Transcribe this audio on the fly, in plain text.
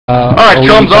All right,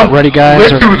 chums up. Ready,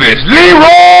 guys? Let's do this. Leeroy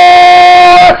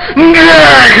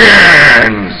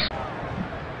Jenkins.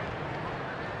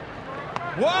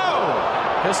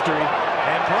 Whoa! History.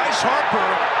 And Bryce Harper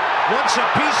wants a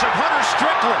piece of Hunter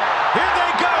Strickland. Here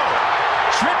they go.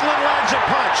 Strickland lands a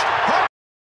punch.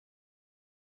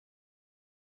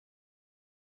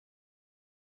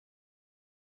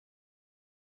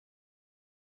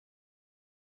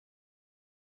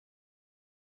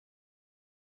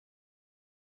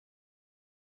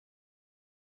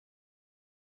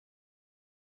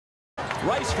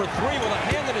 Rice for three with a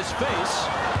hand in his face.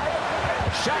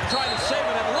 Shaq trying to save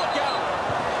it, and look out.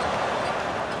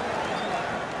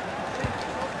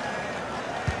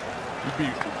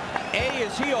 A,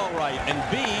 is he all right? And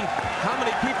B, how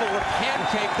many people were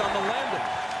pancaked on the landing?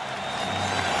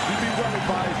 You'd be well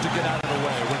advised to get out of the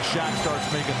way when Shaq starts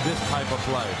making this type of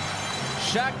play.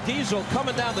 Shaq Diesel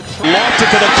coming down the track. Lofted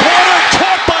to the corner,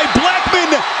 caught by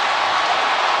Blackman.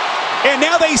 And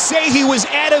now they say he was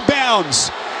out of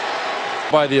bounds.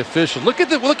 By the official. Look at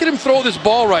him throw this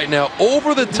ball right now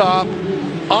over the top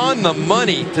on the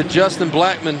money to Justin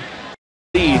Blackman.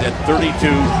 Lead at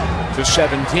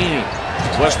 32-17.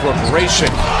 Westbrook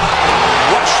racing.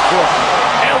 Westbrook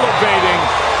elevating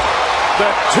the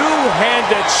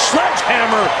two-handed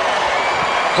sledgehammer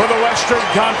for the Western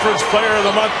Conference Player of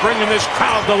the Month, bringing this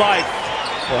crowd to life.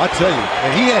 Well, I tell you,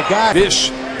 and he had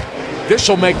guys. This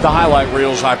will make the highlight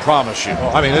reels, I promise you.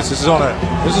 I mean, this is on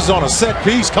a set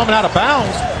piece coming out of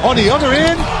bounds on the other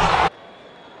end.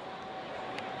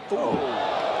 Oh,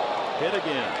 hit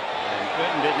again. And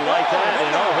Quentin didn't like that. And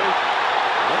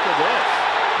look at this.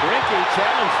 Grinke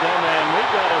challenged them, and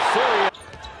we've got a serious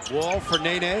Wall for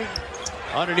Nene.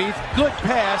 Underneath. Good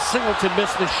pass. Singleton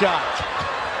missed the shot.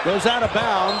 Goes out of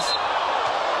bounds.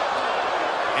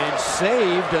 And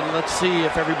saved. And let's see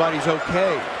if everybody's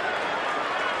okay.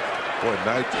 Boy,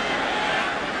 nice.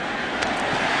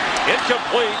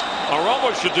 Incomplete.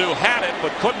 Aroma should do had it,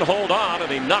 but couldn't hold on,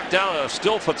 and he knocked down a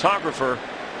still photographer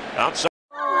outside.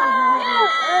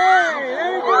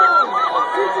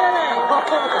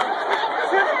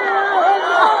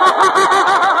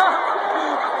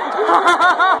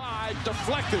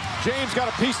 Deflected. James got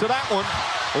a piece of that one.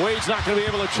 Wade's not going to be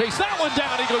able to chase that one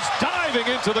down. He goes diving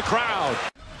into the crowd.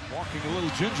 Walking a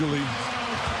little gingerly.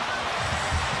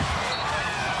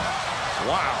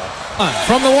 Wow.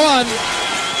 From the one,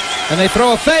 and they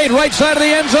throw a fade right side of the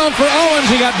end zone for Owens.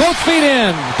 He got both feet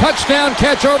in. Touchdown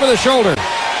catch over the shoulder.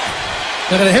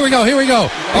 Here we go. Oh,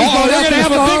 they're going to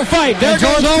have a big fight. There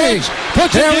goes Owens.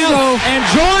 Puts it down, and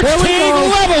George Teague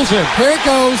levels it. Here it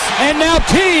goes. And now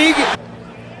Teague.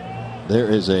 There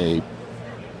is a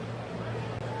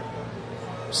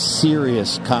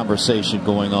serious conversation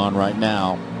going on right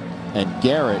now, and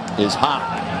Garrett is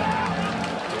hot.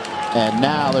 And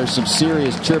now there's some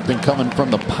serious chirping coming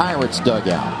from the Pirates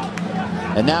dugout.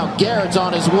 And now Garrett's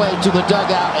on his way to the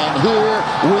dugout, and here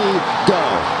we go.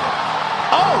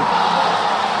 Oh!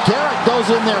 Garrett goes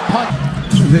in there, punch.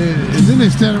 And then they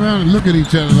stand around and look at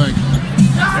each other like.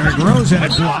 Eric Rose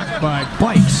had it blocked by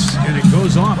Bikes, and it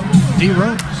goes off D.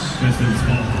 Rose.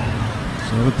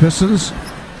 So the Pistons,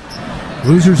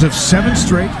 losers of 7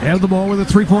 straight, have the ball with a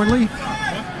 3-point lead.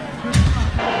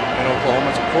 And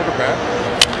Oklahoma's a quarterback.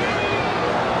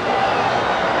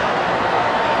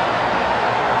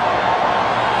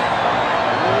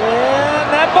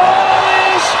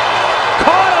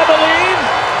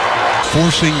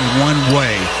 Forcing one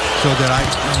way so that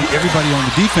everybody on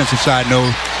the defensive side know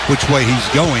which way he's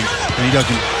going, and he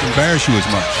doesn't embarrass you as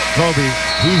much. Kobe,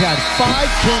 he had 5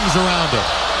 kings around him.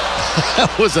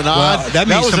 That was an odd. Well, that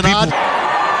was an odd.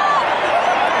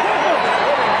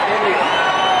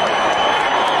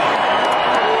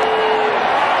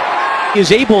 He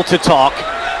is able to talk,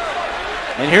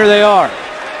 and here they are.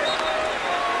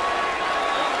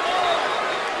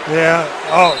 Yeah.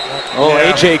 Oh,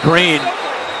 yeah. AJ Green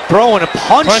throwing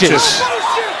punches.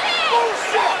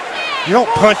 You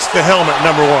don't punch the helmet,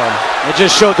 number one. It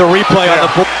just showed the replay on the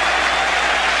board.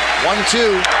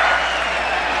 1-2.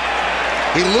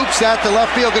 He loops that to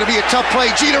left field. Going to be a tough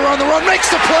play. Jeter on the run,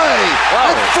 makes the play.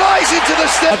 Wow. And flies into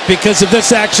the step. Because of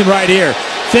this action right here.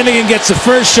 Finnegan gets the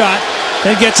first shot,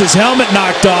 then gets his helmet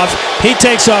knocked off. He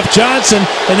takes off Johnson,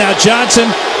 and now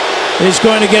Johnson is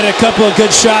going to get a couple of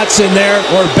good shots in there,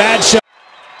 or bad shots.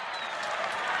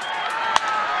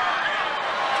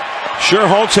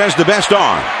 Sherholtz has the best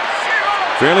arm.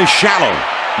 Fairly shallow.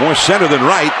 More center than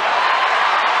right.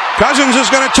 Cousins is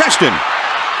going to test him.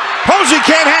 Posey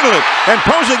can't handle it. And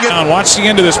Posey gets... Watch the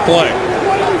end of this play.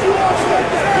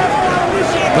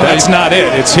 That's not it.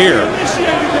 It's here.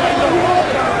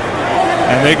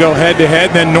 And they go head to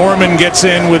head. Then Norman gets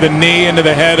in with a knee into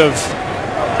the head of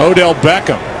Odell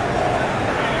Beckham.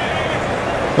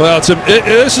 Well,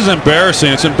 this is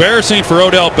embarrassing. It's embarrassing for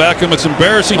Odell Beckham. It's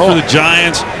embarrassing for the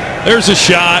Giants. There's a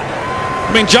shot.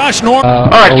 I mean, Josh Norman. All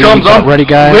right, chums up. Ready,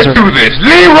 guys? Let's do this.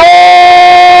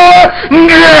 Leeroy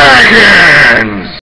Jenkins.